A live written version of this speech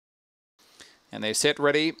And they're set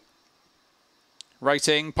ready.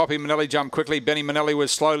 Racing, Poppy Manelli jumped quickly. Benny Manelli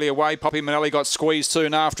was slowly away. Poppy Manelli got squeezed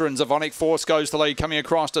soon after, and Zavonic Force goes the lead. Coming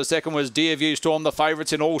across to second was Deerview Storm, the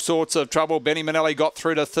favourites in all sorts of trouble. Benny Manelli got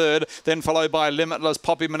through to third, then followed by Limitless.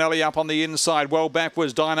 Poppy Manelli up on the inside. Well back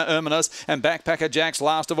was Dinah Erminus, and Backpacker Jacks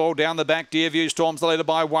last of all down the back. Deerview Storm's the leader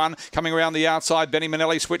by 1. Coming around the outside, Benny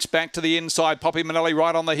Manelli switched back to the inside. Poppy Manelli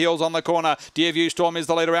right on the heels on the corner. Deerview Storm is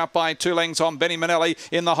the leader out by 2 lengths on Benny Manelli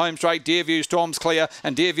in the home straight. Deerview Storm's clear,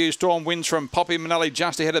 and Deerview Storm wins from Poppy Manelli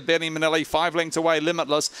just ahead of Benny Manelli, 5 lengths away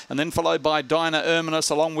Limitless, and then followed by Dinah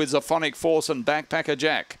Erminus along with Zaphonic Force and Backpacker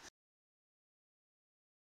Jack.